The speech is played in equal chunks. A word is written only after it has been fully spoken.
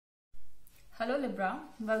Hello Libra,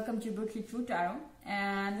 welcome to Brutally True Tarot,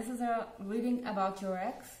 and this is a reading about your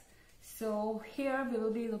ex. So here we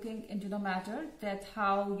will be looking into the matter that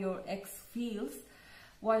how your ex feels,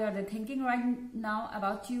 what are they thinking right now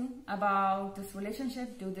about you, about this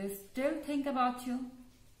relationship, do they still think about you,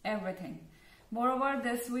 everything. Moreover,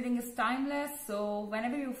 this reading is timeless, so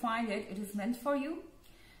whenever you find it, it is meant for you.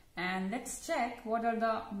 And let's check what are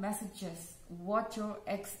the messages, what your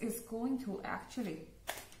ex is going through actually.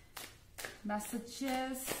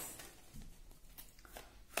 Messages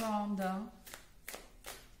from the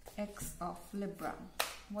ex of Libra.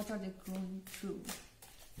 What are they going through?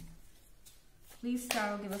 Please,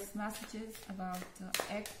 Tarot, give us messages about the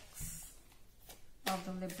ex of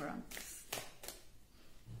the Libra.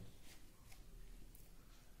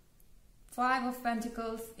 5 of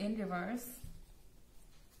Pentacles in reverse.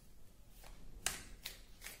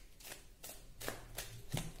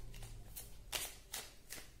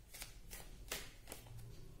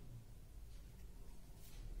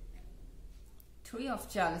 Three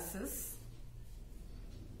of Chalices.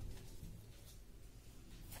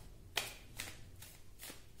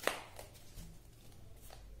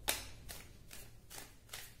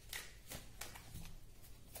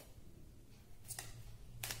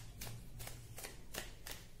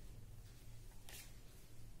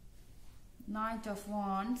 Knight of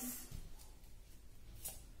Wands.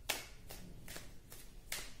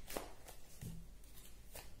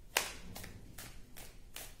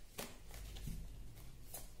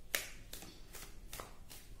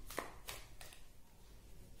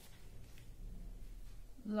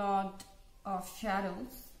 Lord of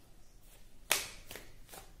Shadows.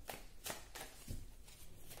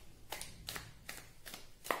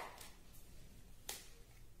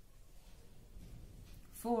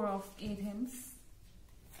 Four of Hymns.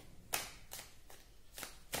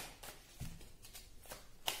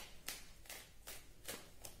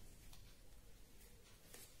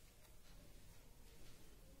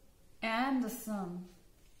 And the Sun.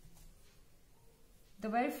 The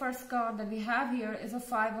very first card that we have here is a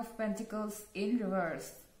 5 of Pentacles in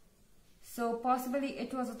reverse. So possibly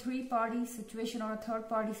it was a three-party situation or a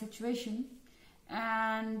third-party situation,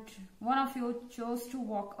 and one of you chose to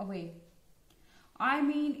walk away. I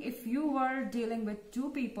mean, if you were dealing with two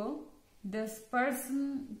people, this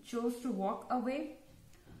person chose to walk away,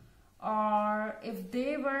 or if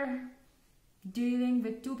they were dealing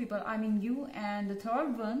with two people, I mean you and the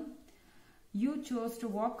third one, you chose to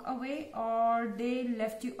walk away or they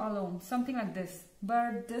left you alone, something like this.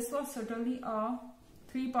 But this was certainly a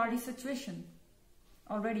three-party situation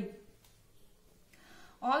already.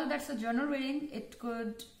 Although that's a general reading, it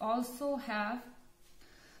could also have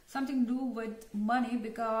something to do with money,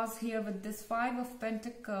 because here with this 5 of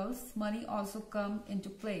Pentacles, money also come into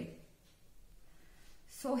play.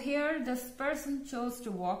 So here this person chose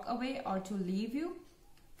to walk away or to leave you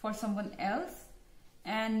for someone else.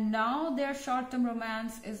 And now their short-term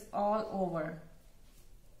romance is all over.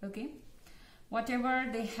 Okay, whatever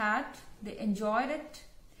they had, they enjoyed it.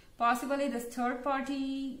 Possibly this third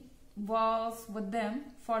party was with them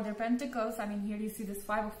for their pentacles. I mean, here you see this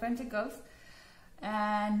 5 of Pentacles,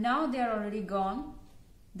 and now they're already gone.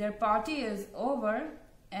 Their party is over,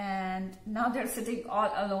 and now they're sitting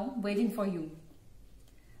all alone waiting for you.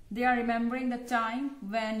 They are remembering the time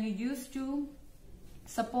when you used to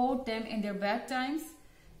support them in their bad times.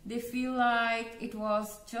 They feel like it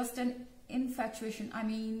was just an infatuation. I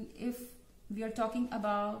mean, if we are talking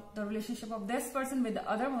about the relationship of this person with the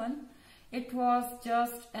other one, it was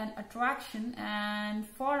just an attraction, and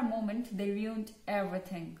for a moment they ruined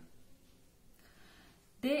everything.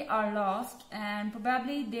 They are lost, and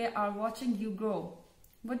probably they are watching you grow.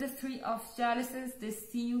 With the 3 of Chalices, they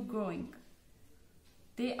see you growing.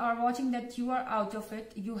 They are watching that you are out of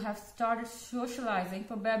it. You have started socializing.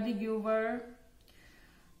 Probably you were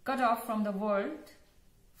cut off from the world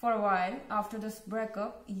for a while after this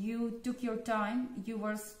breakup. You took your time. You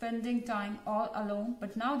were spending time all alone.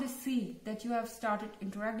 But now they see that you have started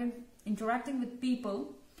interacting with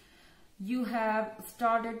people. You have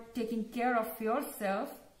started taking care of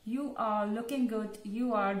yourself. You are looking good.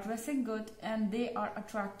 You are dressing good. And they are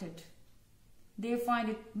attracted. They find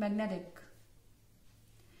it magnetic.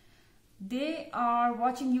 They are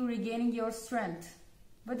watching you regaining your strength.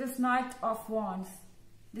 With this Knight of Wands,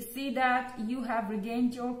 they see that you have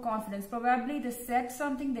regained your confidence. Probably they said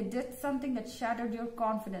something, they did something that shattered your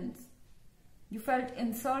confidence. You felt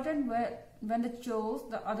insulted when they chose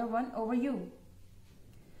the other one over you.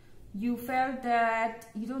 You felt that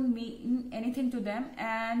you don't mean anything to them,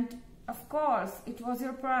 and of course it was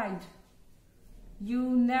your pride.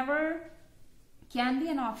 You never can be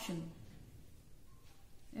an option.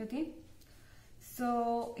 Okay,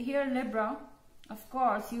 So here Libra, of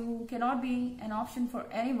course you cannot be an option for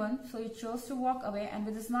anyone, so you chose to walk away, and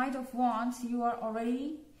with this Knight of Wands you are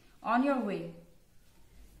already on your way,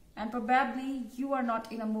 and probably you are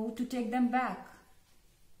not in a mood to take them back.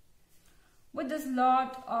 With this Lord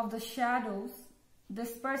of the Shadows,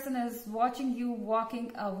 this person is watching you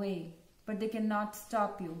walking away, but they cannot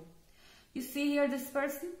stop you. You see here this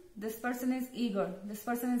person is eager. This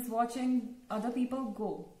person is watching other people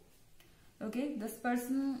go. Okay, this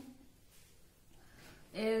person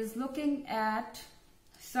is looking at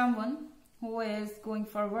someone who is going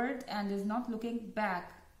forward and is not looking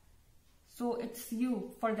back. So it's you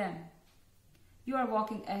for them. You are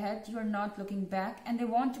walking ahead, you are not looking back, and they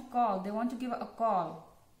want to call, they want to give a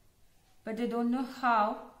call, but they don't know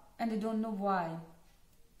how and they don't know why.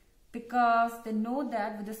 Because they know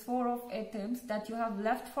that with this Four of Athems that you have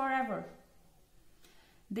left forever.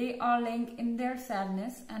 They are laying in their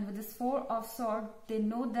sadness, and with this Four of Swords, they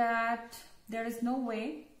know that there is no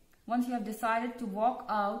way, once you have decided to walk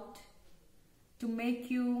out, to make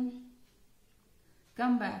you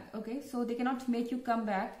come back. Okay, so they cannot make you come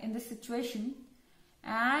back in this situation.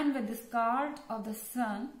 And with this card of the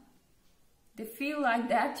Sun, they feel like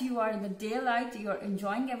that you are in the daylight, you are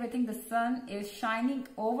enjoying everything. The sun is shining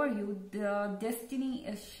over you, the destiny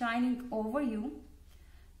is shining over you,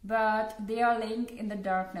 but they are laying in the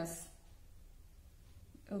darkness.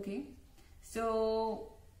 Okay,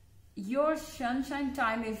 so your sunshine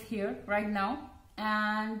time is here right now,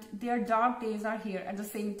 and their dark days are here at the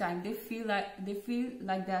same time. They feel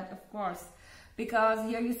like that, of course, because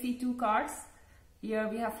here you see two cards. Here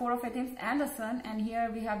we have Four of Athems and the Sun, and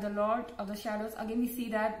here we have the Lord of the Shadows. Again, we see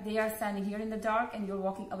that they are standing here in the dark and you're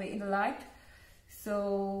walking away in the light.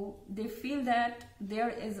 So they feel that there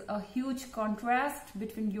is a huge contrast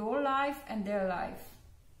between your life and their life.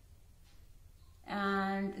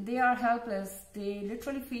 And they are helpless. They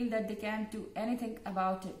literally feel that they can't do anything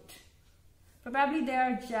about it. Probably they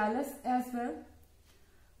are jealous as well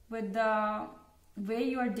with the way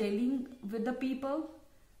you are dealing with the people.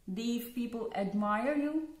 These people admire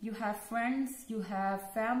you. You have friends, you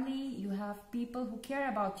have family, you have people who care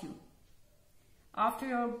about you. After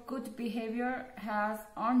your good behavior has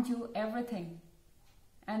earned you everything.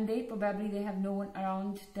 And they have no one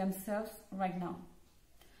around themselves right now.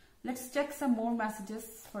 Let's check some more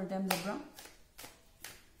messages for them, Libra.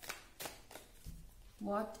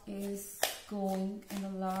 What is going in the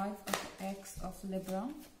life of the ex of Libra?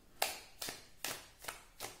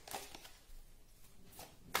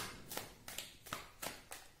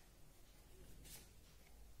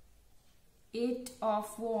 Eight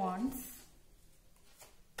of Wands,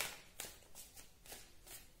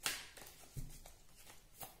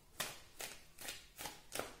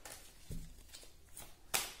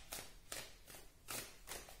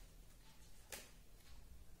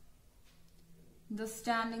 the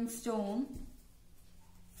Standing Stone,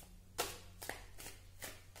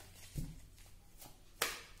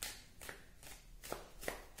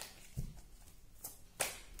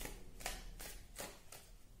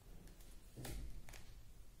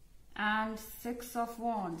 and Six of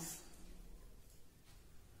Wands.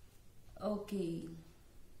 Okay,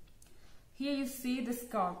 here you see this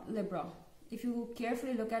card, Libra. If you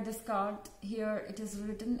carefully look at this card, here it is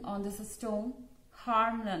written on this stone,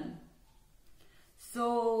 harm none.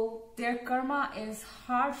 So their karma is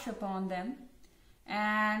harsh upon them,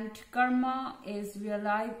 and karma is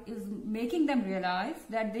making them realize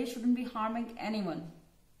that they shouldn't be harming anyone.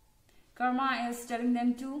 Karma is telling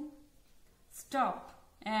them to stop.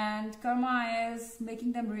 And karma is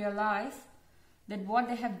making them realize that what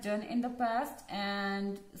they have done in the past,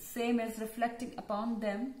 and same is reflecting upon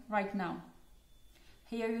them right now.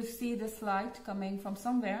 Here you see this light coming from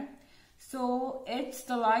somewhere. So it's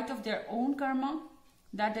the light of their own karma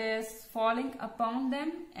that is falling upon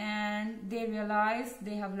them, and they realize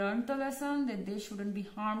they have learned the lesson that they shouldn't be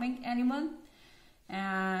harming anyone.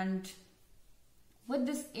 And with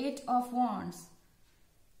this Eight of Wands,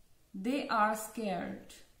 they are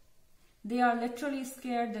scared. They are literally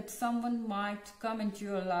scared that someone might come into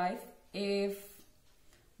your life if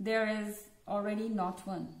there is already not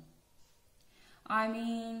one. I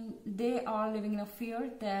mean, they are living in a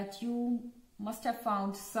fear that you must have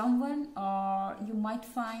found someone, or you might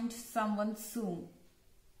find someone soon.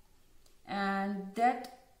 And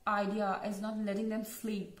that idea is not letting them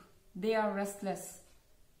sleep. They are restless,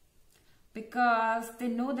 because they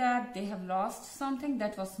know that they have lost something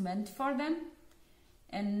that was meant for them,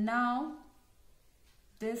 and now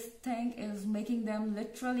this thing is making them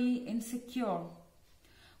literally insecure.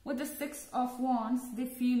 With the Six of Wands, they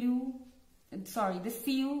see you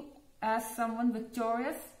as someone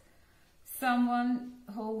victorious, someone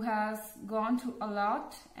who has gone through a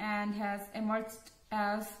lot and has emerged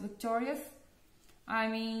as victorious. I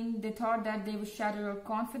mean, they thought that they will shatter your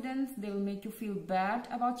confidence, they will make you feel bad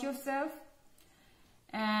about yourself,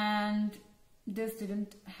 and this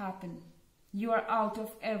didn't happen. You are out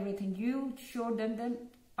of everything. You showed them that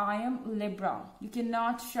I am Libra. You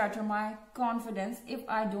cannot shatter my confidence if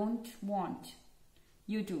I don't want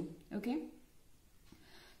you to, okay?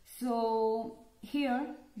 So here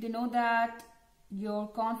they know that your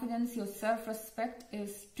confidence, your self-respect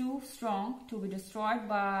is too strong to be destroyed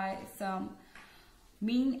by some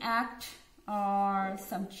mean act or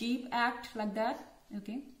some cheap act like that,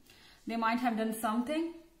 okay? They might have done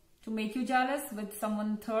something to make you jealous with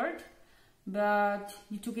someone third, but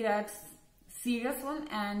you took it as serious one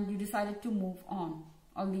and you decided to move on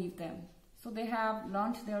or leave them. So they have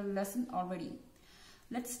learned their lesson already.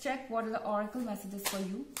 Let's check what are the oracle messages for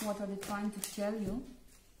you. What are they trying to tell you?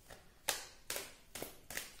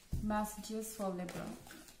 Messages for Libra.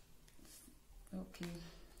 Okay.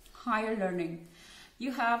 Higher learning.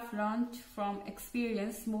 You have learned from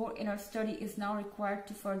experience. More inner study is now required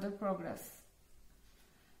to further progress.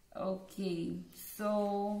 Okay.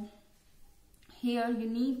 So here you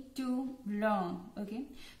need to learn, okay?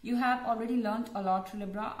 You have already learned a lot,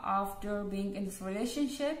 Libra, after being in this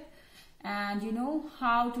relationship, and you know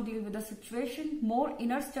how to deal with the situation. More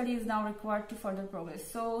inner study is now required to further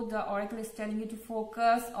progress. So the oracle is telling you to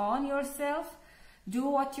focus on yourself, do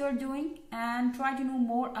what you're doing, and try to know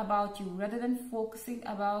more about you rather than focusing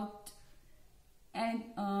about and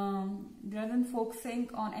rather than focusing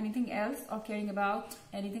on anything else or caring about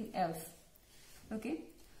anything else. Okay,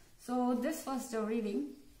 so this was the reading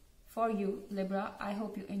for you, Libra. I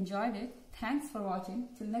hope you enjoyed it. Thanks for watching.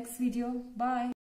 Till next video. Bye.